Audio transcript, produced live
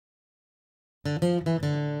Now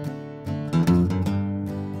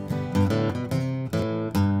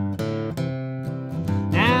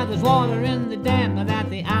there's water in the dam, now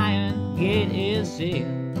that the iron gate is sealed.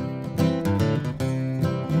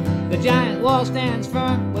 The giant wall stands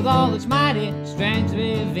firm with all its mighty strength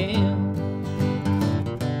revealed.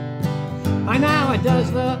 By now it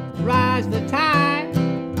does look rise the tide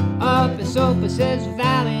up Ashokan's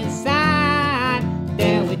valley side.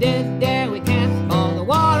 There we did, there we can't, all the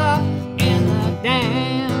water in the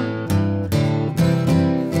dam.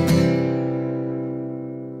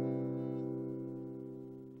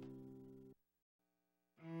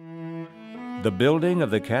 The building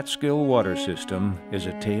of the Catskill Water System is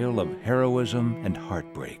a tale of heroism and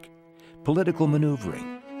heartbreak, political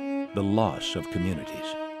maneuvering, the loss of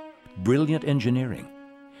communities, brilliant engineering,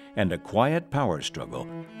 and a quiet power struggle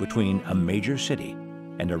between a major city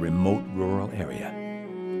and a remote rural area.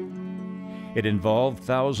 It involved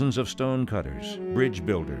thousands of stone cutters, bridge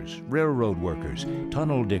builders, railroad workers,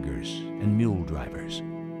 tunnel diggers, and mule drivers.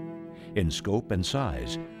 In scope and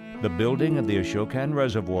size, the building of the Ashokan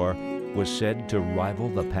Reservoir was said to rival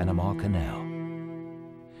the Panama Canal.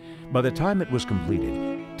 By the time it was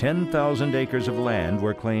completed, 10,000 acres of land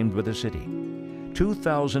were claimed by the city.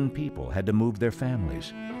 2,000 people had to move their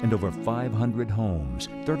families, and over 500 homes,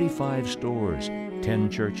 35 stores,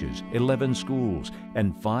 10 churches, 11 schools,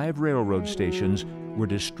 and 5 railroad stations were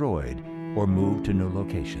destroyed or moved to new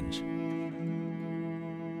locations.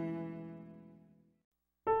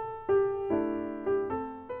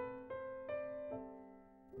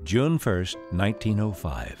 June 1st,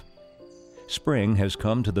 1905. Spring has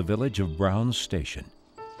come to the village of Brown's Station.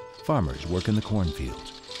 Farmers work in the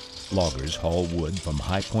cornfields. Loggers haul wood from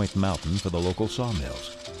High Point Mountain for the local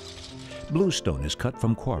sawmills. Bluestone is cut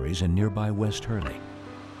from quarries in nearby West Hurley.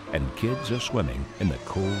 And kids are swimming in the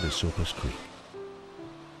cold Esopus Creek.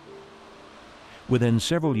 Within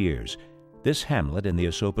several years, this hamlet in the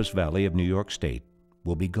Esopus Valley of New York State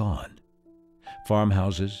will be gone.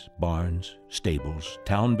 Farmhouses, barns, stables,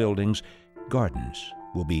 town buildings, gardens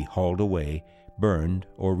will be hauled away, burned,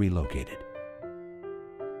 or relocated.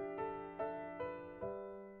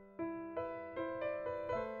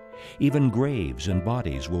 Even graves and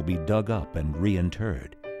bodies will be dug up and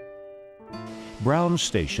reinterred. Brown's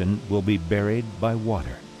Station will be buried by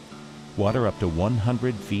water. Water up to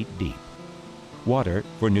 100 feet deep. Water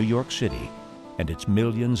for New York City and its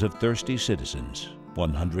millions of thirsty citizens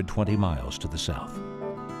 120 miles to the south.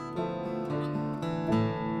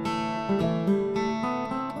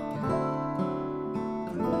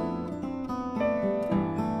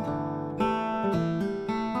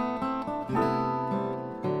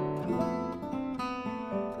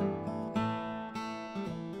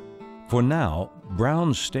 For now,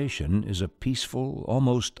 Brown's Station is a peaceful,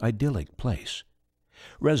 almost idyllic place.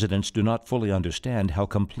 Residents do not fully understand how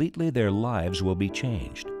completely their lives will be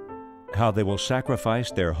changed, how they will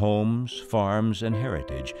sacrifice their homes, farms, and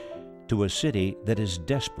heritage to a city that is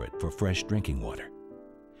desperate for fresh drinking water.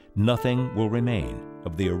 Nothing will remain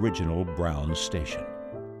of the original Brown's Station.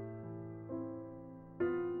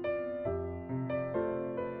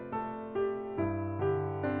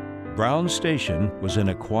 Brown's Station was in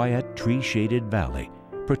a quiet, tree-shaded valley,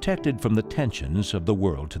 protected from the tensions of the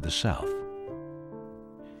world to the south.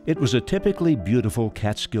 It was a typically beautiful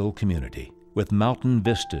Catskill community, with mountain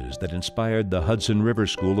vistas that inspired the Hudson River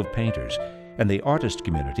School of Painters and the artist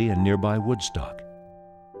community in nearby Woodstock.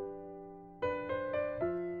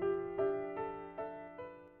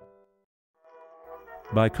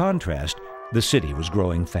 By contrast, the city was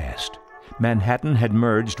growing fast. Manhattan had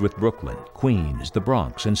merged with Brooklyn, Queens, the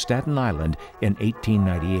Bronx, and Staten Island in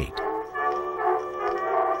 1898.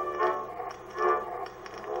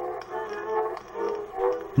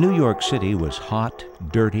 New York City was hot,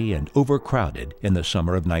 dirty, and overcrowded in the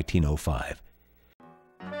summer of 1905.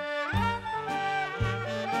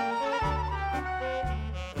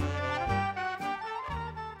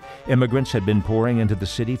 Immigrants had been pouring into the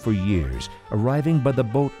city for years, arriving by the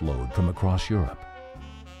boatload from across Europe.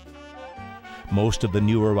 Most of the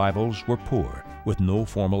new arrivals were poor, with no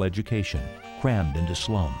formal education, crammed into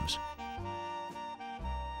slums.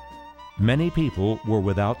 Many people were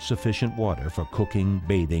without sufficient water for cooking,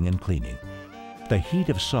 bathing, and cleaning. The heat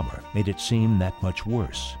of summer made it seem that much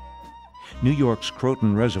worse. New York's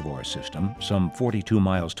Ashokan Reservoir system, some 42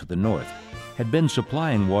 miles to the north, had been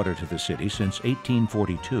supplying water to the city since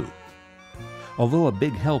 1842. Although a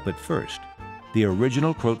big help at first, the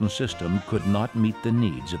original Ashokan system could not meet the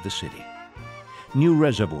needs of the city. New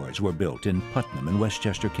reservoirs were built in Putnam and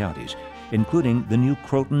Westchester counties, including the new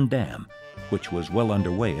Croton Dam, which was well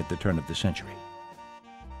underway at the turn of the century.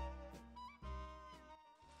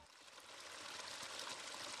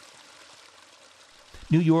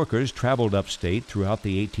 New Yorkers traveled upstate throughout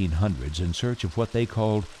the 1800s in search of what they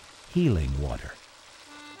called healing water.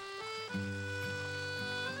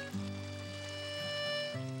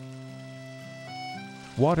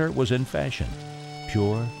 Water was in fashion,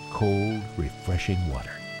 pure, cold, refreshing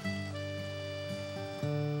water.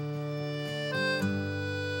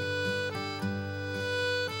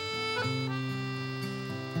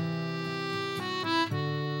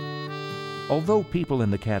 Although people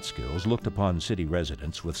in the Catskills looked upon city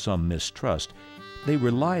residents with some mistrust, they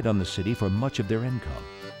relied on the city for much of their income.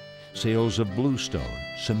 Sales of bluestone,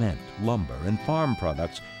 cement, lumber, and farm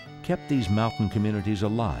products kept these mountain communities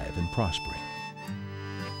alive and prospering.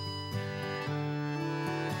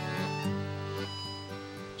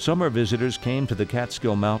 Summer visitors came to the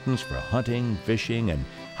Catskill Mountains for hunting, fishing, and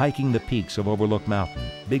hiking the peaks of Overlook Mountain,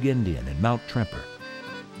 Big Indian, and Mount Tremper.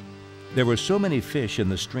 There were so many fish in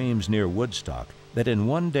the streams near Woodstock that in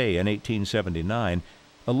one day in 1879,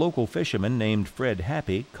 a local fisherman named Fred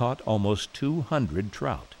Happy caught almost 200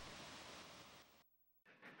 trout.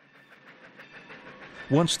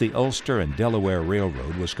 Once the Ulster and Delaware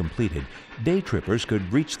Railroad was completed, day trippers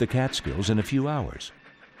could reach the Catskills in a few hours.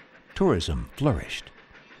 Tourism flourished.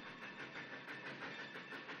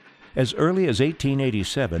 As early as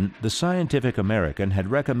 1887, the Scientific American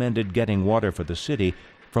had recommended getting water for the city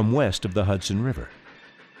from west of the Hudson River.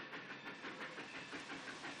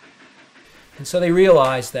 And so they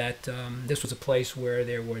realized that this was a place where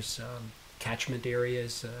there was catchment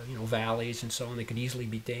areas, valleys and so on. They could easily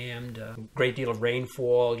be dammed. A great deal of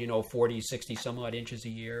rainfall, 40, 60 some odd inches a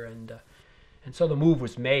year. And so the move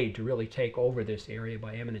was made to really take over this area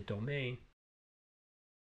by eminent domain.